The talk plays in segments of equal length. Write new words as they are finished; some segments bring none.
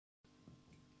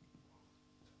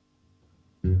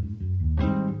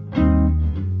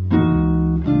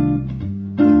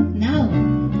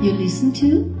You listen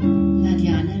to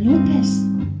LaDiana Lopez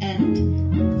and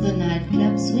the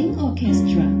Nightclub Swing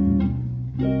Orchestra.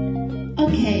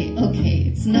 Okay,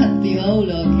 it's not the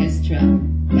whole orchestra,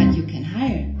 but you can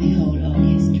hire the whole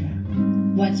orchestra.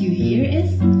 What you hear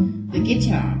is the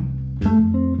guitar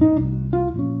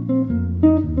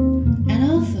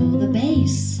and also the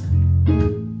bass.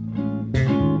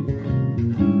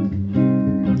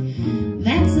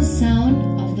 That's the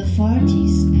sound of the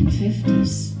 40s and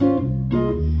 50s.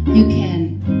 You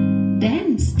can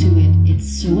dance to it,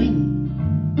 it's swing.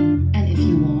 And if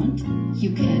you want,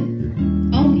 you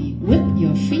can only whip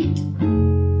your feet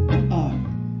or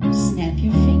snap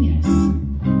your fingers.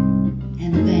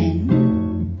 And then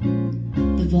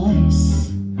the voice.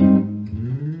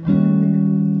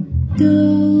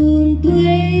 Don't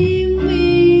blame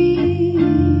me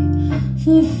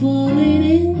for falling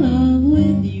in love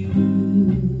with you.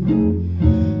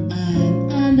 I'm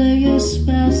under your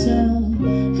spell, so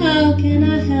how can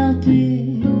I help it?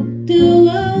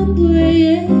 Don't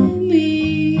blame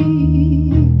me.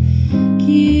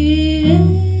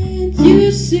 Can't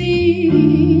you see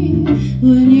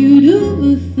when you do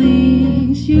the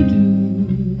things you do?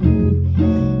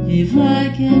 If I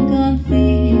can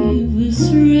conceive the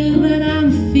thrill that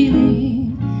I'm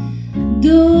feeling,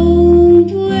 don't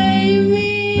blame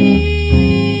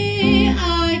me.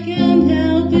 I can't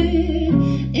help it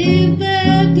if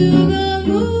that do not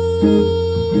move.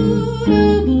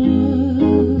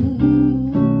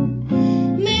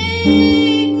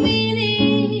 Make me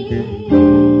need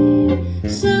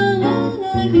someone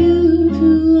like you to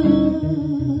love.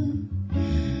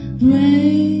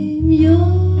 Blame your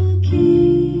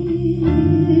kiss,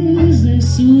 the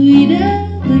sweeter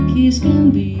the kiss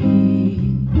can be,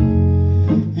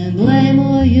 and blame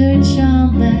all your charm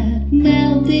that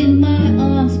melt in my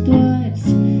arms, but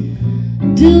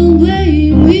don't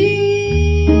blame me.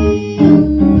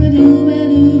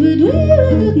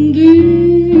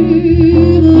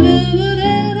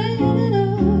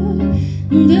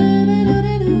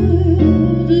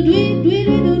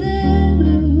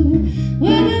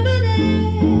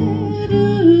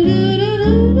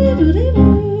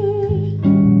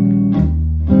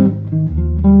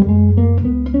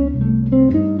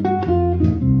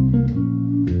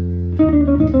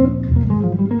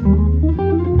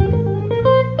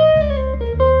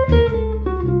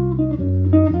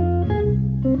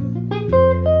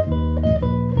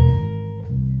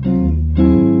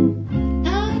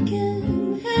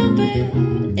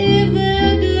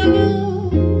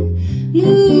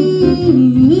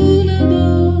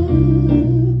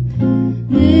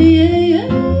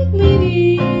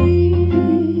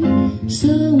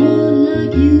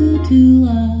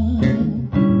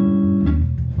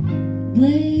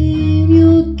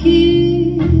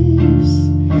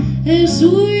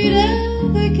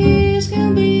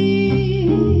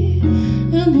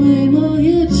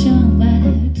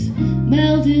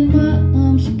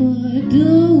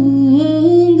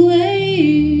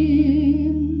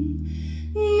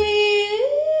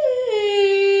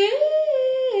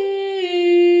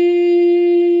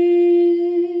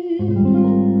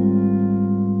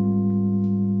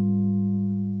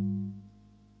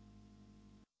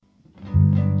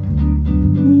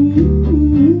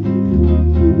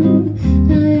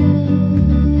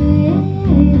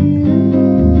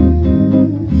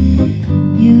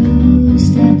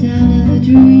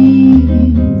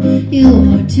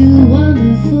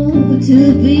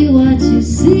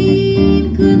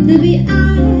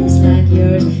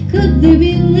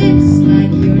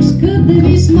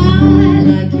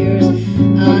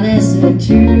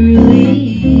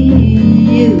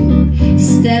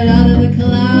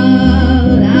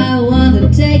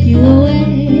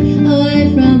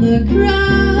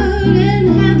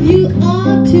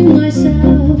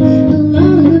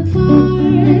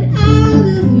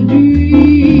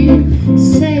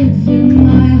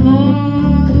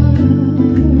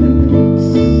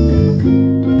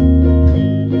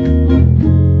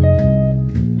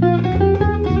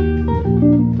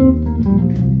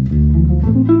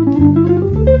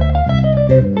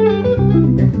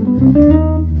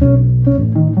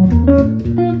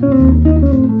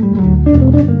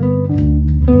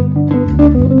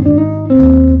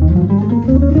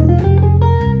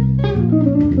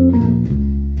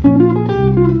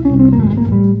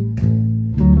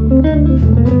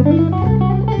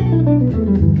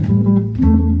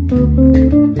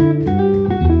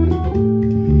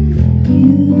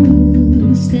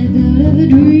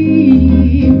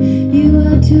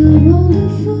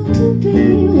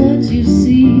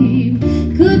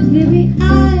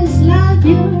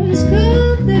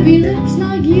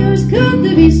 Could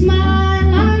there be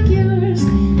smile like yours?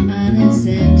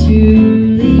 Innocent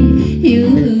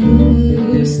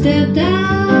down.